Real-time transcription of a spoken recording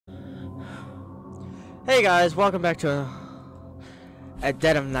Hey guys, welcome back to a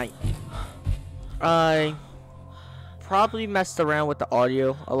Dead of Night. I probably messed around with the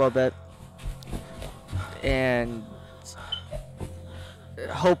audio a little bit, and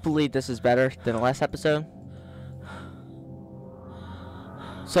hopefully this is better than the last episode.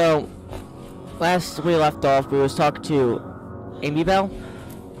 So, last we left off, we was talking to Amy Bell.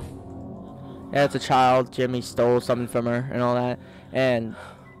 As a child, Jimmy stole something from her and all that, and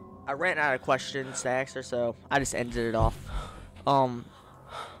I ran out of questions to ask her, so I just ended it off. I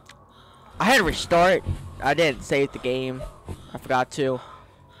had to restart. I didn't save the game. I forgot to.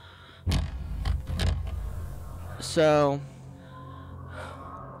 So,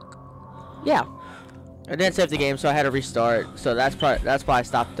 yeah, I didn't save the game, so I had to restart. So that's why I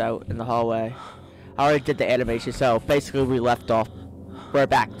stopped out in the hallway. I already did the animation, so basically we left off. We're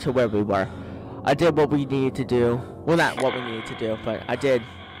back to where we were. I did what we needed to do. Well, not what we needed to do, but I did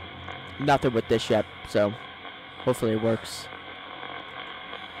nothing with this yet, so hopefully it works.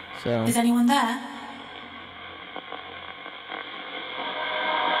 So is anyone there?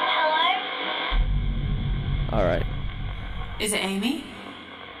 Hello? alright. Is it Amy?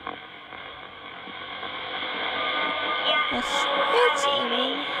 Yes, it's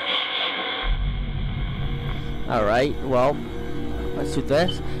Amy. Alright, well, let's do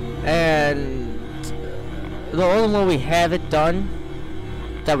this. And the only one we haven't done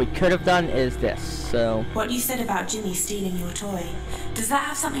that we could have done is this, so What you said about Jimmy stealing your toy, does that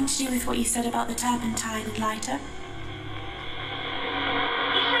have something to do with what you said about the turpentine and lighter? He's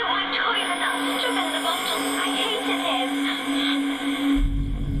so untoyed and that sugar in the bottle. I hated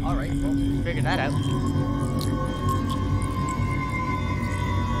him. alright, well, figure that out.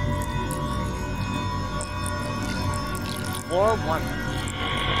 4-1.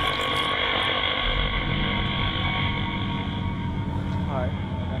 Alright.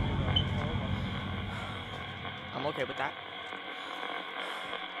 I'm okay with that.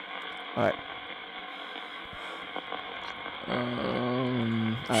 Alright.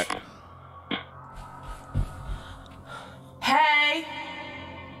 Alright. Hey!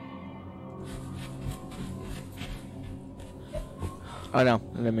 Oh no,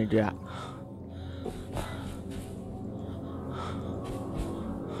 let me do that.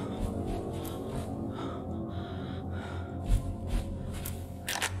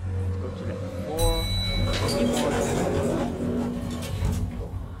 Go to the 4.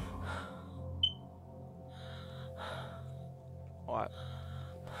 Alright.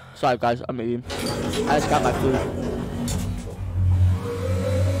 Sorry guys, I'm eating. I just got my food.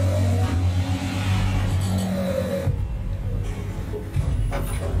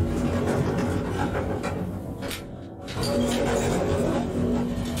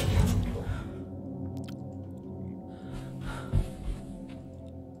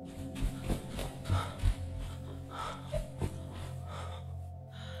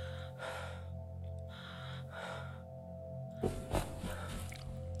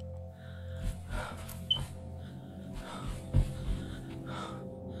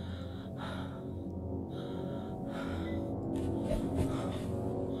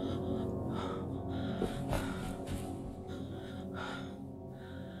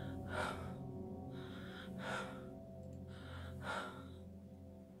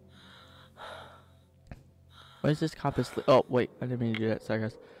 Where's this compass? Oh wait, I didn't mean to do that. Sorry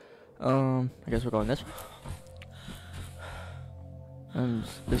guys. I guess we're going this way.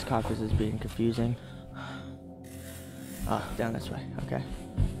 This compass is being confusing. Ah, down this way. Okay.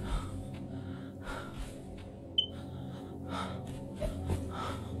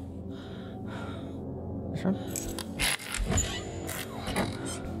 This one?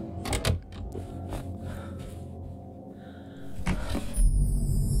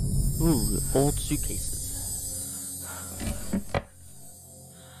 Ooh, old suitcases.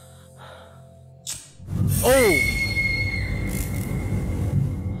 Oh!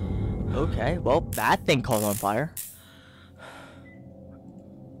 Okay, well, that thing caught on fire.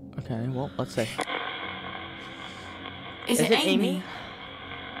 Okay, well, let's see. Is it Amy? Yep,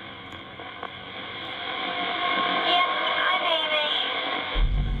 I'm Amy.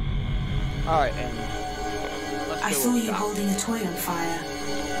 Alright, Amy. I saw you holding a toy on fire.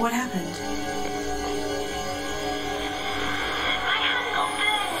 What happened? My hand got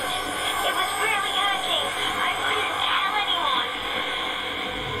burned. It was really hurting. I couldn't tell anyone.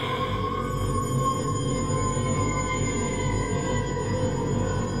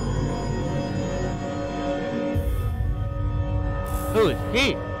 Who is he?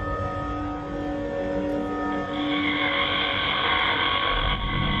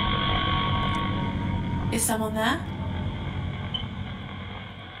 Is someone there?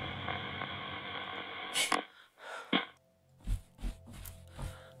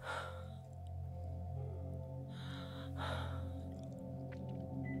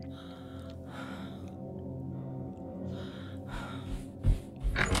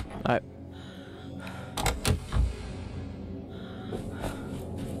 Alright.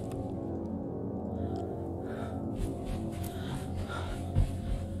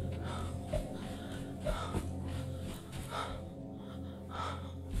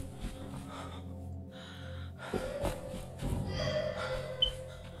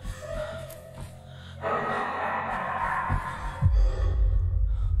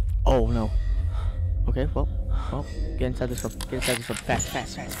 Oh no. Okay, well, get inside this room. Get inside this room. Fast.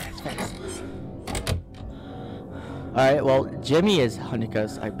 Alright, well, Jimmy is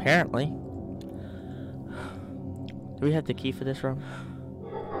Hanika's, apparently. Do we have the key for this room?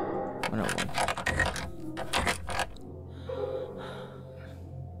 101.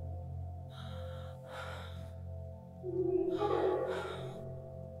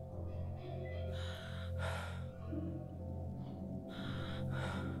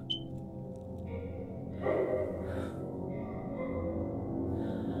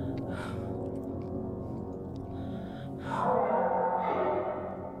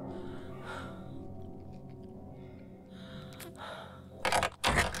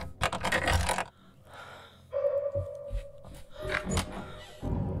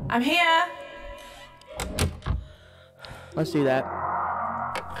 I'm here. Let's do that.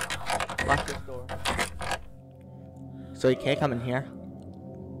 Lock this door. So he can't come in here.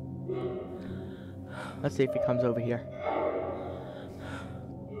 Let's see if he comes over here.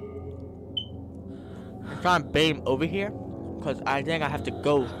 I'm trying to bait him over here, because I think I have to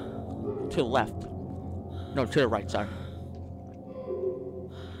go to the left. No, to the right, sorry.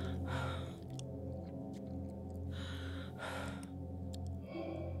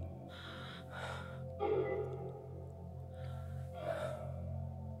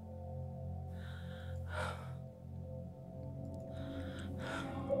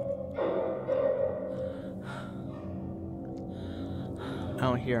 I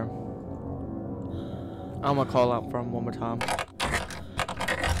don't hear him. I'm gonna call out for him one more time.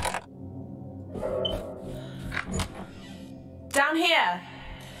 Down here.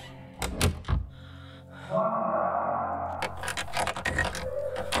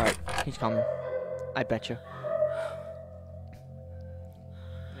 Alright, he's coming. I bet you.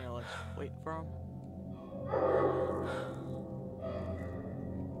 Now let's wait for him.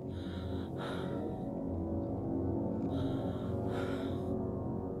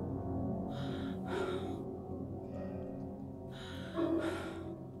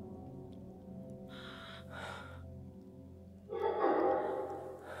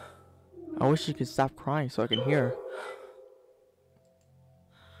 I wish you could stop crying so I can hear.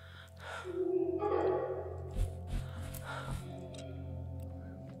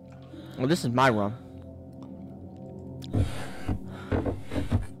 Well, this is my room.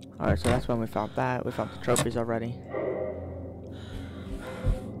 Alright, so that's when we found that. We found the trophies already.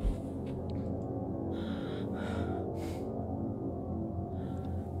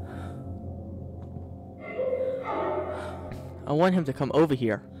 I want him to come over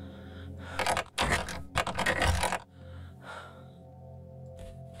here.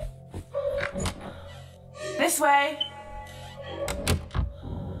 This way.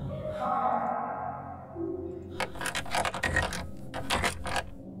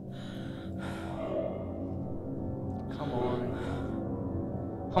 Come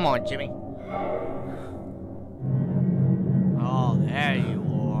on. Come on, Jimmy. Oh, there you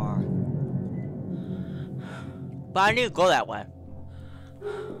are. But I need to go that way.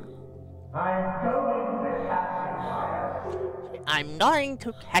 I'm going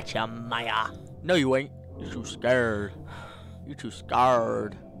to catch you, Maya. No, you ain't. You're too scared. You're too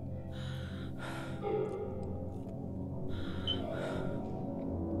scared.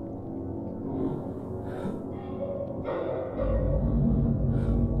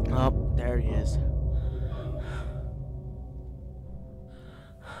 Oh, there he is.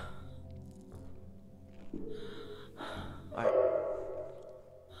 Alright.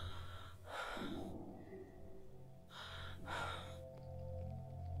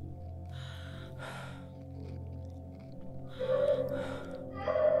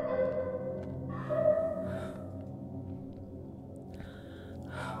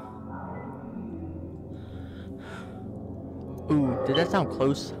 Ooh, did that sound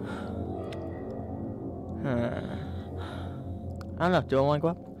close? I don't know. Do I want to go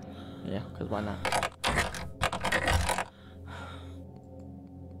up? Yeah, because why not?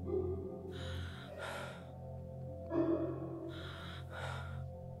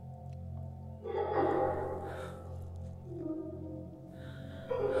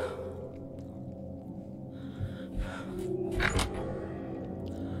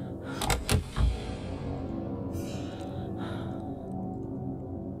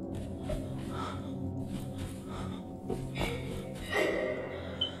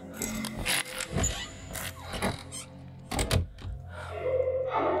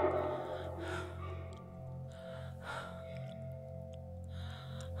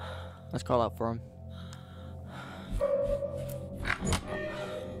 Let's call out for him.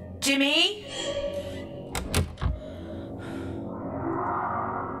 Jimmy?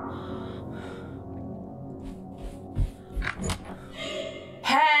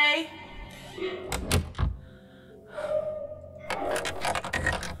 Hey!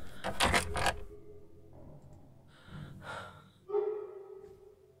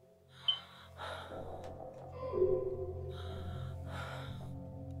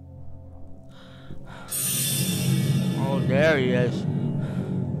 Oh, there he is.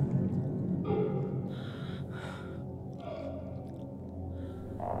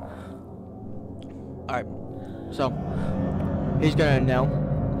 Alright, so he's gonna know.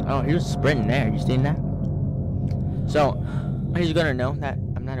 Oh, he was sprinting there. You seen that? So he's gonna know that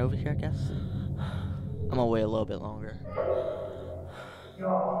I'm not over here, I guess. I'm gonna wait a little bit longer.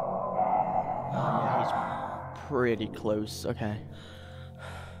 Yeah, he's pretty close. Okay.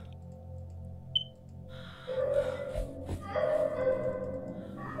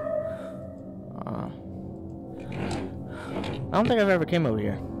 I don't think I've ever came over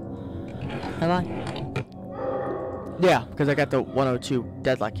here. Have I? Yeah, because I got the 102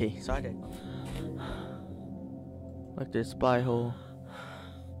 deadlock key, so I did. Like this spy hole.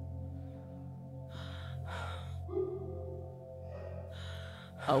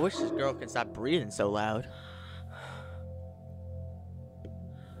 I wish this girl could stop breathing so loud.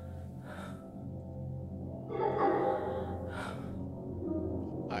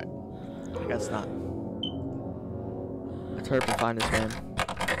 Alright. I guess not. Let's hurry up and find this man.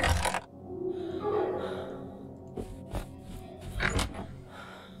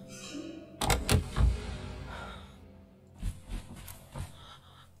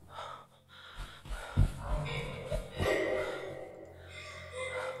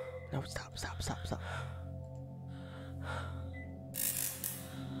 No, stop.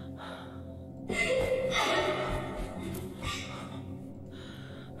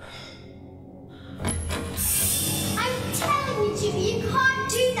 I'm telling you, Jimmy, you can't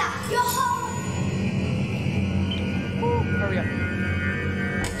do that. You're home. Hurry up.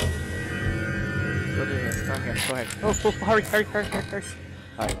 Go do this. Go here. Go ahead. Oh, hurry.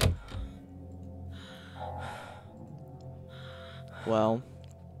 Alright. Well.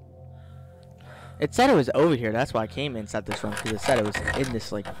 It said it was over here. That's why I came inside this room. Because it said it was in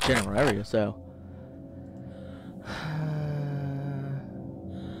this, like, general area, so.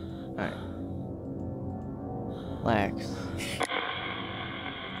 Alright. Relax.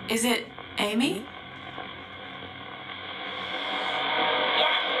 Is it Amy?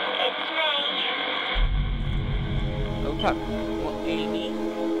 Yes, it's me. Okay. Well, Amy,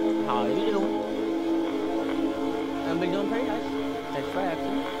 how are you doing? I've been doing pretty nice. Thanks for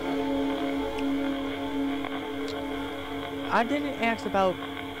asking. I didn't ask about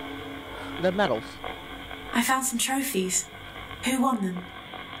the medals. I found some trophies. Who won them?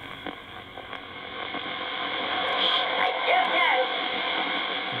 I don't know.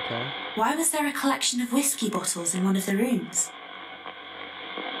 Okay. Why was there a collection of whiskey bottles in one of the rooms?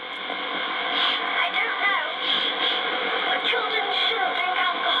 I don't know. But children shouldn't drink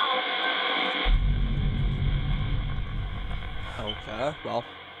alcohol. Okay, well.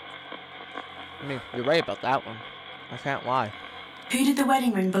 I mean, you're right about that one. I can't lie. Who did the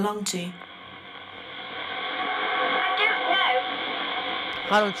wedding ring belong to? I don't know.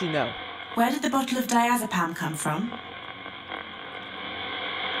 How don't you know? Where did the bottle of diazepam come from?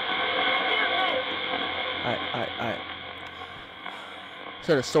 I don't know. Alright.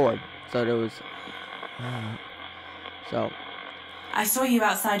 So the sword. So there was. So. I saw you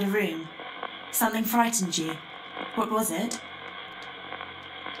outside a room. Something frightened you. What was it?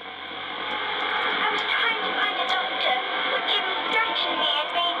 I was trying to find a doctor, but Jimmy threatened me and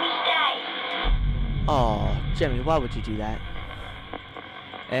made me stay. Oh, Jimmy, why would you do that?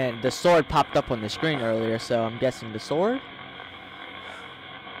 And the sword popped up on the screen earlier, so I'm guessing the sword?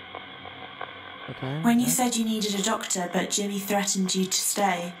 Okay. When you said you needed a doctor, but Jimmy threatened you to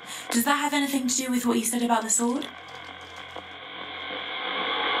stay, does that have anything to do with what you said about the sword? Yeah,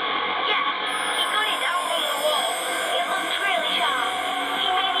 he got it out on the wall. It looked really sharp. He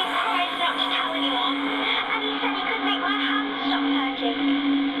made me promise not to tell anyone, and he said he could make my hands stop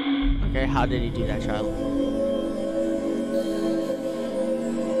hurting. Okay, how did he do that, Charlotte?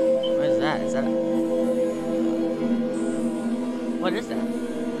 What is that? Is that What is that?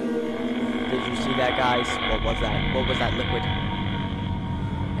 Did you see that, guys? What was that? What was that liquid?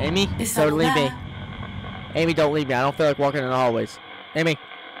 Amy? Is Don't that leave me. there? Amy, don't leave me. I don't feel like walking in the hallways. Amy.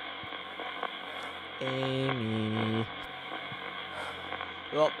 Amy.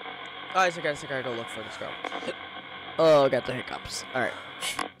 Well, guys, I guess I gotta go look for this girl. Oh, I got the hiccups. Alright.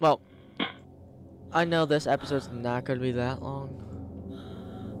 Well, I know this episode's not gonna be that long.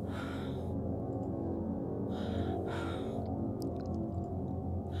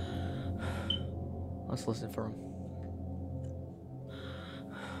 Let's listen for him.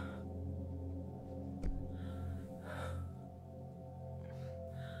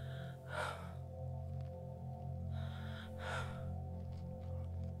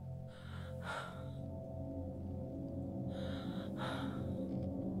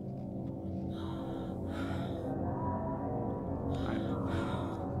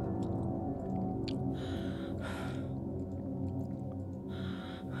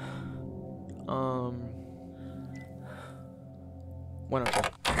 One of them.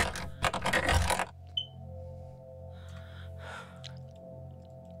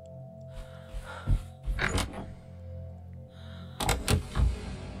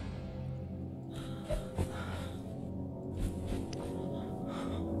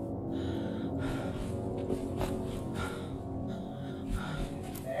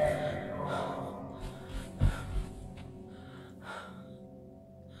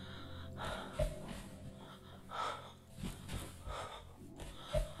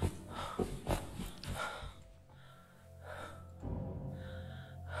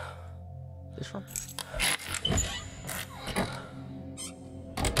 This room?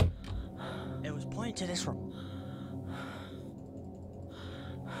 It was pointing to this room.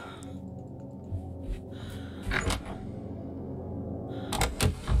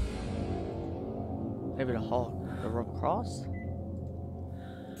 Maybe the hall, the room across?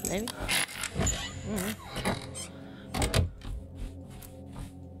 Maybe?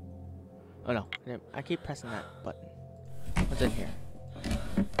 Oh no, I keep pressing that button. What's in here?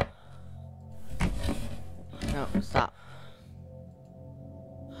 No, stop.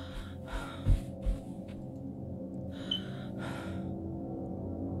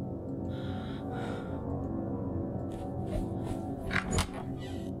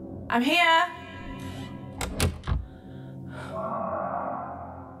 I'm here.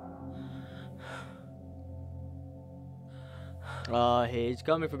 He's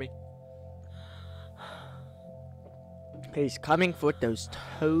coming for me. He's coming for those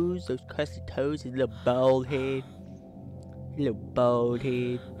toes, those crusty toes, his little bald head. His little bald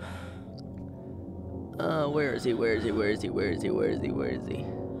head. Where is he? Where is he? Where is he? Where is he? Where is he? Where is he?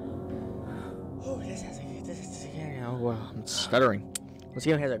 Oh, this again. Oh, wow, I'm stuttering. This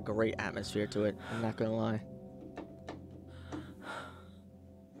game has a great atmosphere to it, I'm not gonna lie.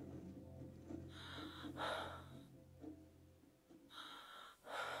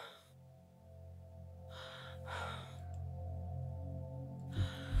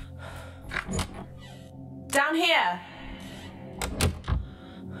 Down here.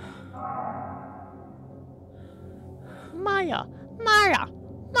 Maya! Maya!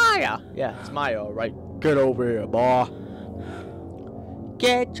 Maya! Yeah, it's Maya, right? Get over here, boy.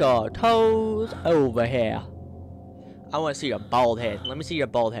 Get your toes over here. I want to see your bald head. Let me see your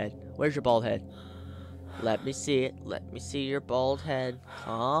bald head. Where's your bald head? Let me see it. Let me see your bald head.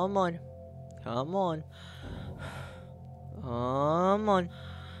 Come on. Come on. Come on.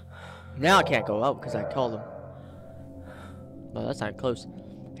 Now I can't go out because I called him. Well, that's not close.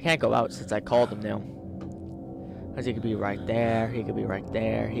 I can't go out since I called him now. Because he could be right there. He could be right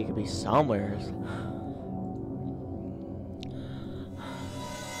there. He could be somewhere.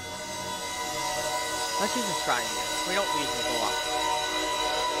 Let's use this shrine here. We don't use it a lot.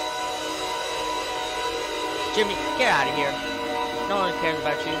 Jimmy, get out of here. No one cares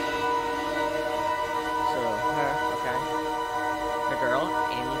about you. So, her, okay. The girl,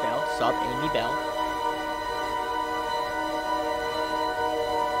 Amy Bell. Sub Amy Bell.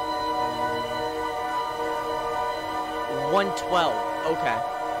 112. Okay.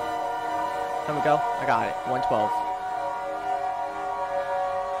 Here we go. I got it. 112.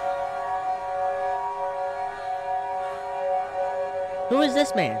 Who is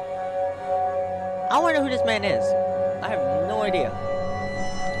this man? I want to know who this man is. I have no idea.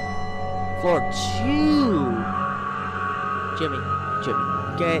 Floor 2. Jimmy.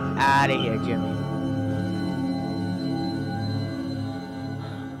 Get out of here, Jimmy.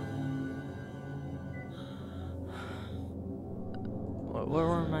 Where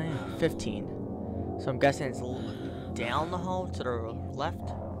am I in? 15. So I'm guessing it's down the hall to the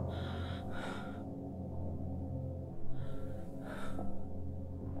left.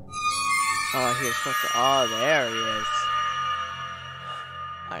 Oh, he's supposed to. Oh, there he is.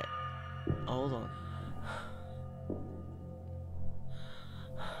 Alright. Hold on.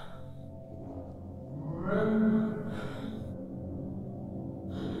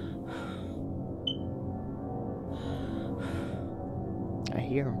 I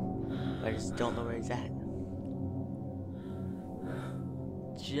hear him. I just don't know where he's at.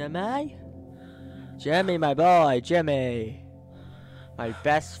 Jimmy? Jimmy, my boy, Jimmy. My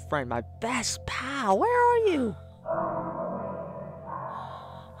best friend, my best pal, where are you?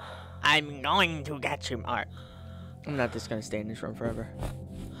 I'm going to get you, Mark. I'm not just gonna stay in this room forever.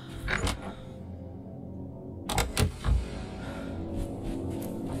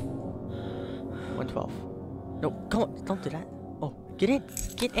 $112. No, come on, don't do that. Oh, get in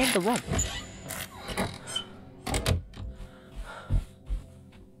the room.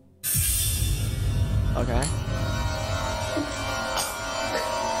 Okay.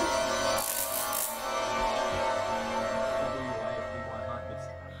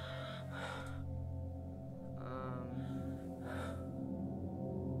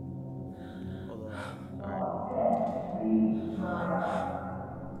 Hold on.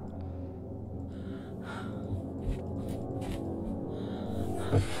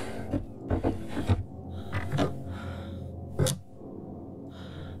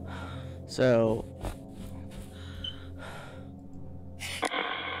 So,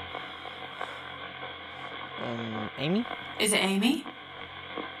 Amy? Is it Amy?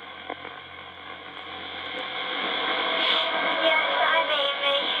 Yes, I'm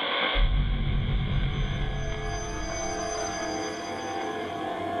Amy.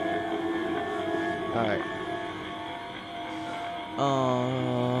 Alright.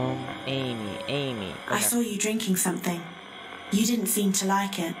 Amy. I saw you drinking something. You didn't seem to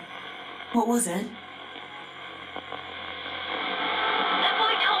like it. What was it? The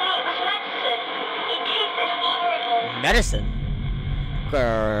boy told me it was medicine. It tasted horrible. Medicine?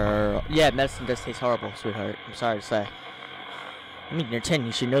 Girl. Yeah, medicine does taste horrible, sweetheart. I'm sorry to say. I mean, you're 10,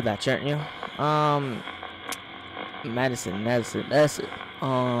 you should know that, shouldn't you? Medicine.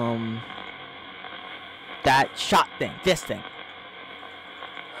 That shot thing, this thing.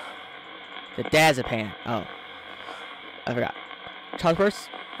 The Diazepam. Oh. I forgot. Charles,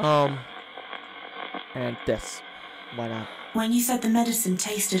 and this. Why not? When you said the medicine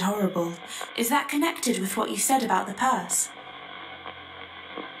tasted horrible, is that connected with what you said about the purse?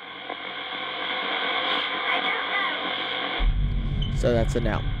 I don't know. So that's a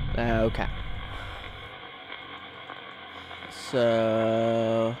no. Okay.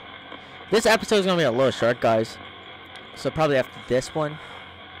 So this episode is gonna be a little short, guys. So probably after this one,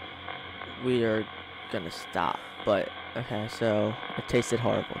 we are gonna stop. But okay, so it tasted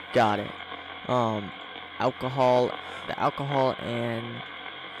horrible. Got it. Alcohol, the alcohol and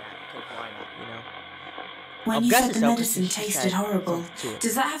why not, you know? When you said the medicine she tasted said horrible, something to it.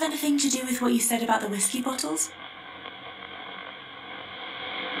 does that have anything to do with what you said about the whiskey bottles?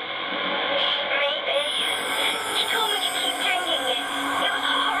 Maybe. She told me to keep drinking it. It was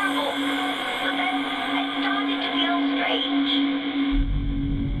horrible. But then I started to feel strange.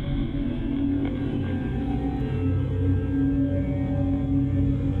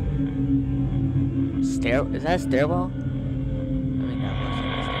 Is that a stairwell? I mean, that looks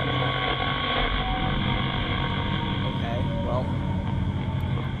like a stairwell. Okay, well.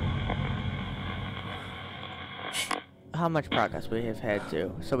 How much progress we have had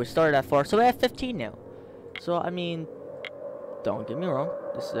to. So we started at 4, so we have 15 now. So, I mean, don't get me wrong.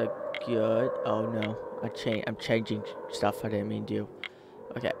 This is a good... Oh, no. I'm changing stuff I didn't mean to.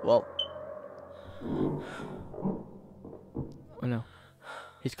 Okay, well. Oh, no.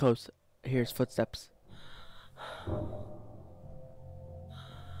 He's close. I hear his footsteps.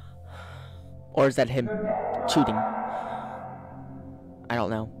 Or is that him shooting? I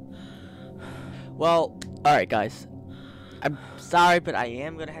don't know. Well, alright guys. I'm sorry, but I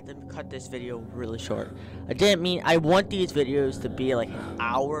am gonna have to cut this video really short. I didn't mean, I want these videos to be like an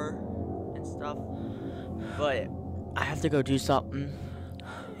hour and stuff. But I have to go do something.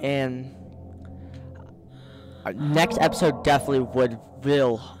 And our next episode definitely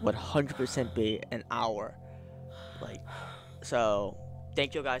will 100% be an hour. Like, so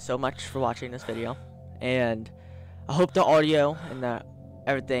thank you guys so much for watching this video, and I hope the audio and the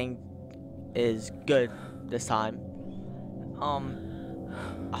everything is good this time.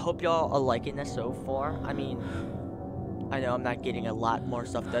 I hope y'all are liking this so far. I mean, I know I'm not getting a lot more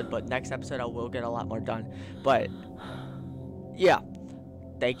stuff done, but next episode I will get a lot more done. But yeah,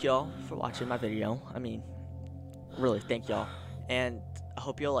 thank y'all for watching my video. I mean, really, thank y'all, and I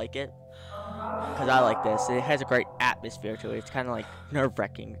hope you'll like it. Because I like this. It has a great atmosphere to it. It's kind of like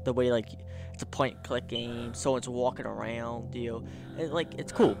nerve-wracking. The way, like, it's a point-and-click game. Someone's walking around you.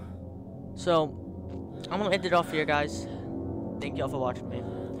 It's cool. So, I'm going to end it off here, guys. Thank y'all for watching me.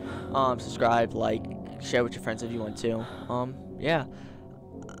 Subscribe, like, share with your friends if you want to. Yeah.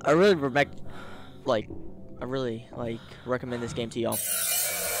 I really recommend this game to y'all.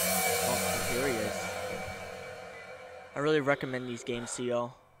 here he is. I really recommend these games to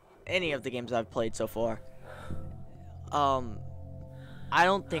y'all. Any of the games I've played so far. I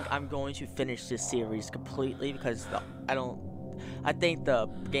don't think I'm going to finish this series completely because I think the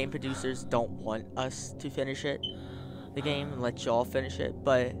game producers don't want us to finish the game, and let y'all finish it,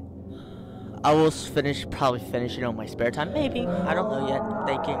 but I will probably finish it on my spare time, maybe. I don't know yet. I'm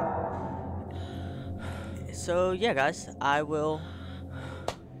thinking. So yeah, guys, I will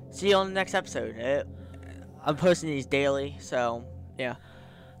see you on the next episode. I'm posting these daily, so yeah.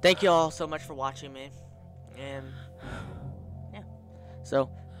 Thank you all so much for watching me, and yeah.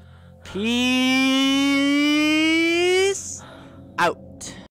 So peace out.